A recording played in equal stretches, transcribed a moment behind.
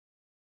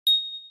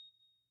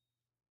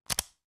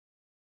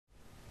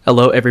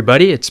Hello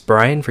everybody, it's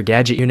Brian for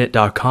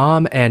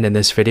GadgetUnit.com, and in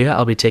this video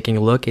I'll be taking a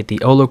look at the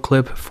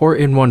olloclip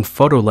 4-in-1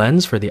 photo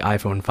lens for the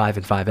iPhone 5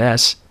 and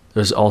 5S.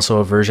 There's also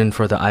a version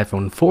for the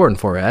iPhone 4 and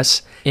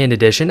 4S. In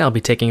addition, I'll be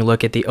taking a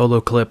look at the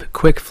olloclip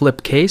quick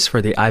flip case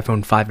for the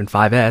iPhone 5 and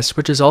 5S,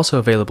 which is also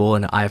available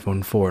in the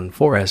iPhone 4 and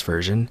 4S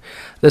version.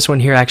 This one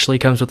here actually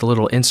comes with a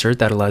little insert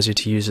that allows you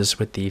to use this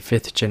with the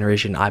 5th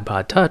generation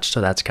iPod Touch, so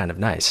that's kind of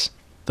nice.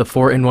 The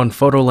 4-in-1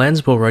 photo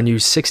lens will run you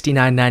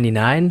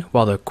 $69.99,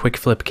 while the quick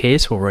flip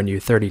case will run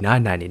you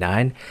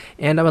 $39.99,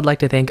 and I would like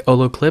to thank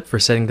olloclip for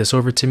sending this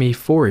over to me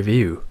for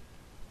review.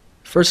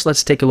 First,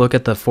 let's take a look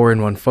at the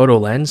 4-in-1 photo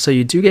lens. So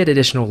you do get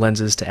additional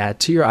lenses to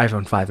add to your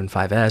iPhone 5 and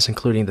 5S,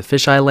 including the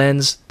fisheye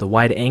lens, the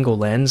wide angle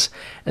lens,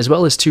 as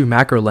well as 2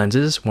 macro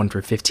lenses, one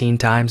for 15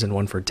 times and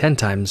one for 10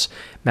 times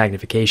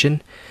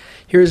magnification.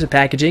 Here's the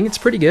packaging. It's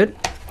pretty good.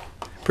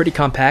 Pretty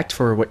compact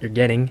for what you're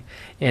getting,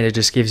 and it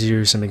just gives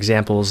you some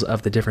examples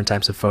of the different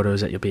types of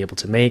photos that you'll be able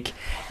to make.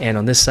 And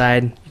on this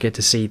side, you get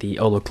to see the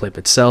olloclip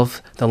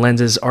itself. The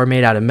lenses are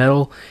made out of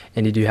metal,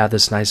 and you do have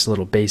this nice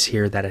little base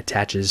here that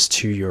attaches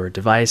to your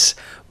device,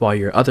 while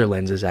your other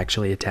lens is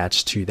actually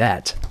attached to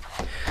that.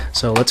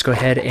 So let's go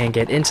ahead and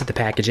get into the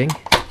packaging.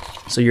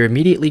 So you're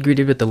immediately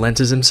greeted with the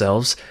lenses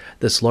themselves.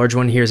 This large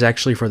one here is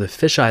actually for the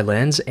fisheye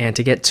lens, and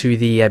to get to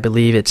the, I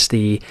believe it's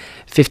the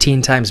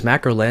 15 times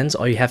macro lens,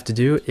 all you have to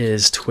do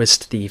is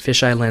twist the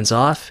fisheye lens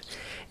off,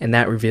 and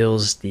that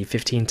reveals the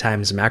 15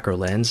 times macro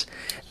lens.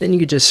 Then you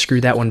could just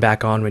screw that one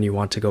back on when you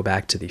want to go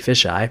back to the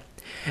fisheye.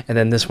 And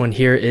then this one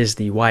here is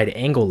the wide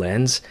angle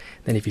lens.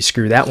 Then if you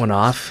screw that one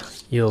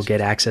off, you'll get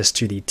access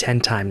to the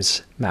 10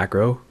 times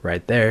macro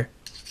right there.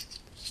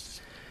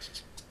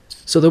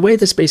 So the way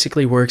this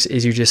basically works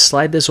is you just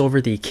slide this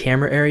over the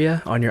camera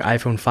area on your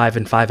iPhone 5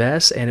 and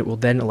 5S, and it will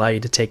then allow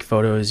you to take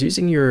photos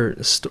using your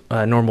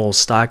normal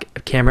stock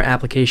camera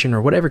application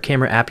or whatever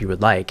camera app you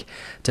would like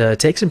to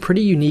take some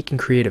pretty unique and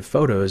creative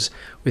photos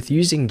with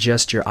using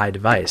just your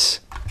iDevice.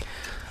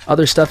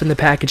 Other stuff in the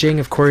packaging,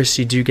 of course,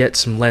 you do get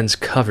some lens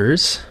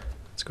covers.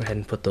 Let's go ahead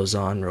and put those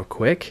on real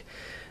quick.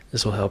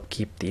 This will help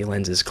keep the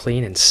lenses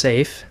clean and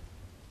safe.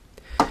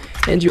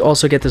 And you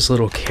also get this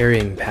little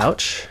carrying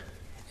pouch.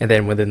 And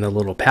then within the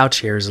little pouch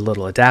here is a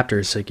little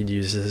adapter, so you could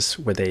use this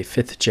with a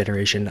 5th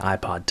generation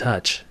iPod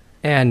Touch.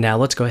 And now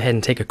let's go ahead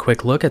and take a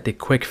quick look at the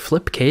quick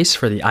flip case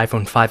for the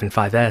iPhone 5 and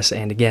 5S.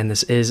 And again,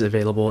 this is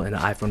available in an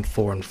iPhone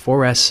 4 and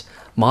 4S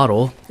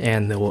model,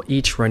 and they will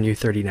each run you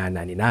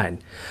 $39.99.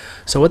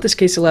 So what this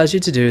case allows you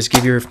to do is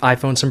give your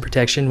iPhone some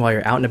protection while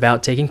you're out and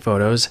about taking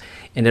photos,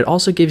 and it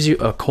also gives you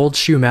a cold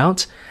shoe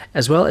mount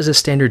as well as a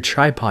standard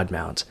tripod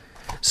mount.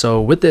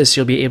 So with this,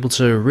 you'll be able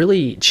to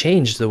really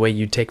change the way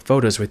you take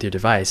photos with your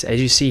device.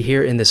 As you see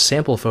here in this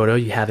sample photo,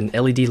 you have an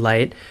LED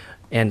light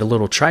and a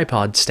little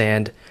tripod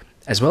stand,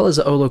 as well as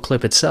the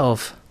olloclip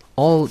itself,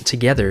 all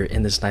together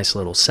in this nice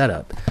little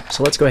setup.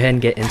 So let's go ahead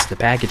and get into the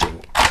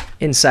packaging.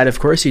 Inside, of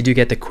course, you do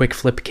get the quick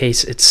flip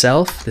case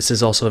itself. This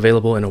is also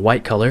available in a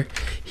white color.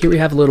 Here we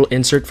have a little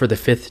insert for the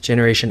 5th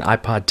generation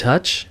iPod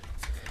Touch.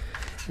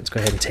 Let's go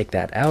ahead and take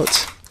that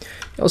out.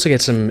 You also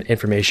get some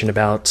information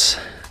about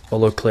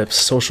olloclip's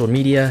social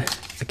media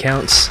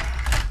accounts.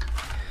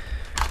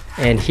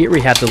 And here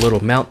we have the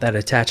little mount that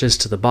attaches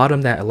to the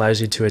bottom that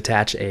allows you to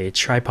attach a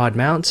tripod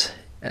mount,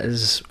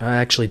 as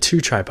actually 2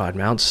 tripod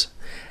mounts,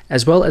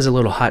 as well as a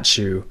little hot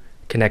shoe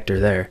connector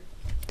there.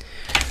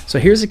 So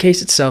here's the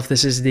case itself.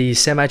 This is the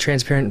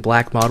semi-transparent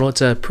black model.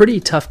 It's a pretty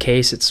tough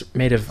case. It's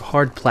made of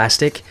hard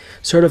plastic,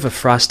 sort of a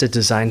frosted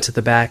design to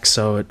the back,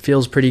 so it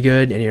feels pretty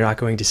good, and you're not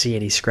going to see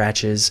any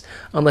scratches,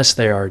 unless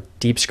there are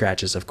deep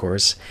scratches, of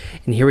course.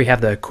 And here we have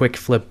the quick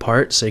flip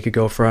part, so you could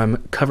go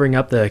from covering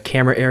up the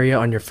camera area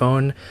on your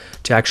phone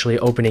to actually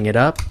opening it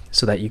up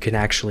so that you can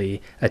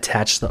actually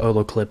attach the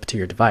olloclip to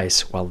your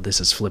device while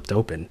this is flipped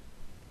open.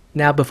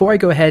 Now, before I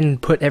go ahead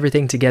and put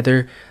everything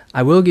together,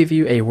 I will give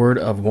you a word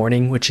of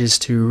warning, which is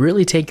to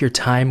really take your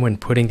time when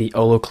putting the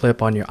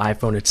olloclip on your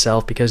iPhone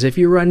itself, because if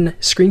you run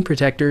screen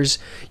protectors,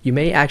 you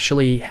may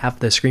actually have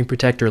the screen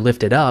protector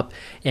lifted up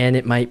and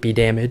it might be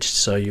damaged,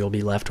 so you'll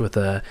be left with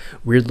a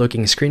weird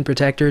looking screen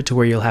protector to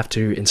where you'll have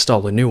to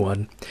install a new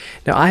one.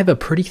 Now, I have a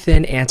pretty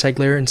thin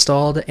anti-glare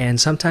installed, and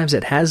sometimes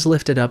it has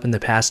lifted up in the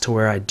past to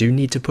where I do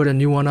need to put a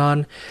new one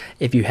on.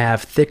 If you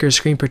have thicker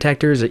screen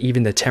protectors or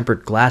even the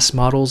tempered glass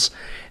models,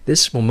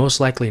 this will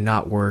most likely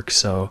not work,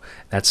 so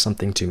that's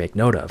something to make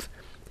note of.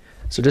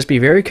 So just be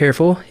very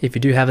careful. If you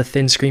do have a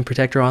thin screen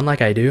protector on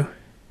like I do,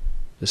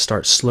 just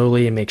start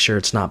slowly and make sure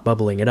it's not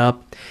bubbling it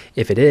up.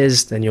 If it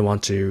is, then you'll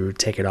want to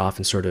take it off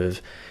and sort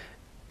of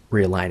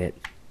realign it.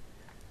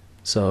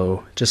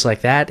 So just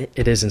like that,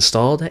 it is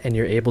installed and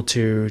you're able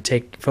to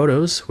take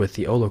photos with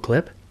the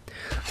olloclip.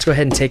 Let's go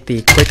ahead and take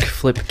the quick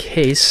flip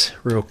case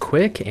real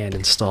quick and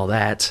install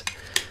that.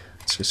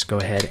 Let's just go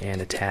ahead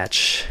and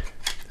attach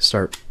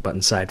start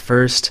button side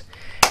first,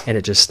 and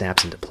it just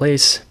snaps into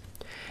place,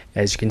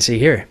 as you can see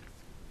here.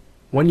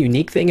 One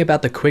unique thing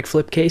about the quick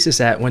flip case is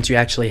that once you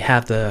actually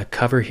have the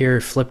cover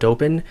here flipped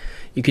open,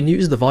 you can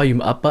use the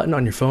volume up button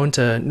on your phone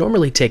to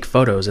normally take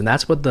photos, and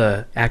that's what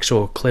the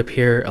actual clip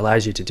here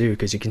allows you to do,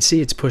 because you can see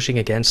it's pushing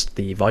against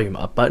the volume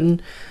up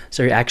button,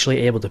 so you're actually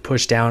able to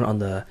push down on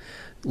the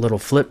little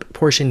flip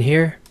portion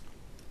here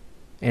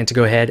and to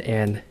go ahead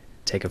and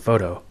take a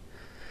photo.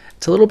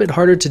 It's a little bit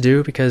harder to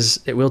do because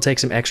it will take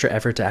some extra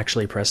effort to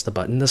actually press the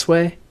button this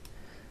way,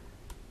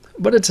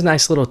 but it's a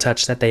nice little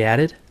touch that they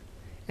added.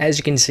 As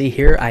you can see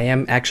here, I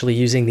am actually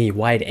using the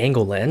wide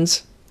angle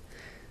lens.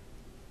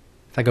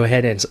 If I go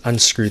ahead and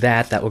unscrew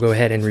that, that will go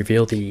ahead and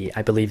reveal the,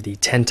 I believe, the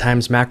 10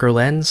 times macro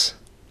lens.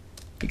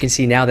 You can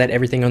see now that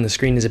everything on the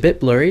screen is a bit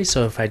blurry,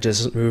 so if I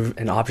just move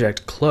an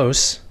object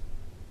close,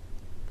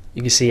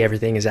 you can see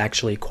everything is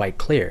actually quite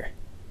clear.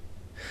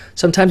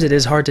 Sometimes it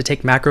is hard to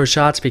take macro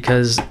shots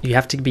because you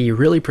have to be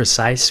really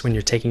precise when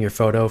you're taking your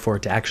photo for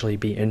it to actually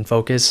be in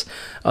focus.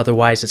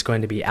 Otherwise, it's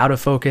going to be out of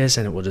focus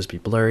and it will just be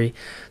blurry.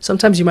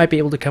 Sometimes you might be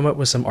able to come up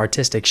with some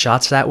artistic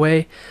shots that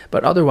way,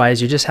 but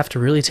otherwise you just have to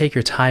really take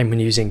your time when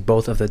using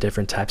both of the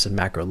different types of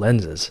macro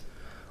lenses.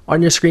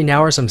 On your screen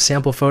now are some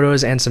sample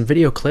photos and some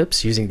video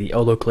clips using the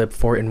olloclip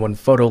 4-in-1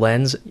 photo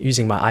lens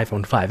using my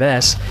iPhone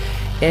 5S.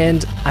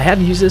 And I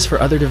have used this for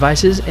other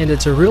devices and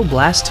it's a real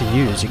blast to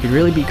use. You can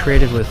really be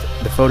creative with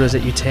the photos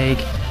that you take.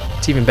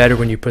 It's even better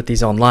when you put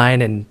these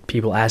online and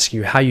people ask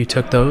you how you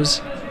took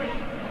those.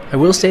 I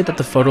will say that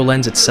the photo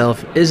lens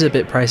itself is a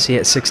bit pricey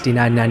at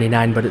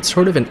 $69.99, but it's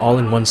sort of an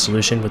all-in-one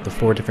solution with the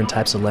 4 different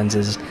types of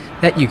lenses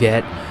that you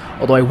get.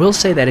 Although I will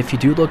say that if you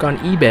do look on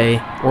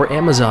eBay or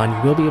Amazon,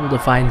 you will be able to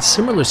find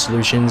similar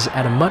solutions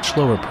at a much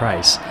lower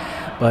price.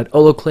 But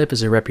olloclip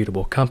is a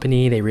reputable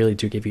company. They really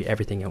do give you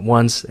everything at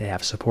once. They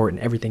have support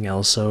and everything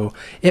else, so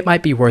it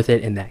might be worth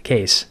it in that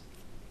case.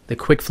 The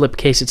quick flip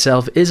case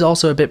itself is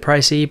also a bit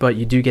pricey, but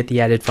you do get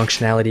the added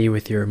functionality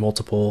with your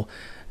multiple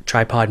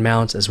tripod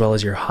mounts as well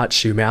as your hot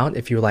shoe mount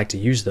if you would like to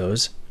use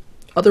those.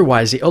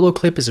 Otherwise, the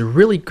olloclip is a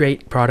really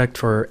great product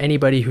for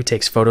anybody who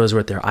takes photos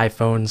with their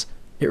iPhones.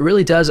 It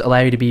really does allow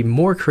you to be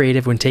more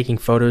creative when taking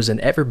photos than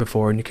ever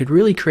before, and you could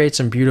really create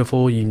some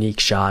beautiful, unique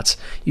shots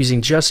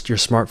using just your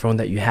smartphone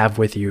that you have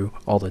with you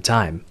all the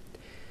time.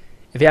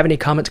 If you have any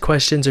comments,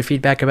 questions, or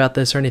feedback about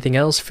this or anything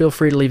else, feel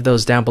free to leave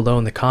those down below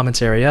in the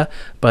comments area.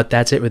 But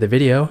that's it with the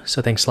video,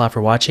 so thanks a lot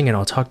for watching, and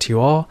I'll talk to you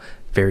all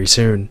very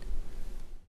soon.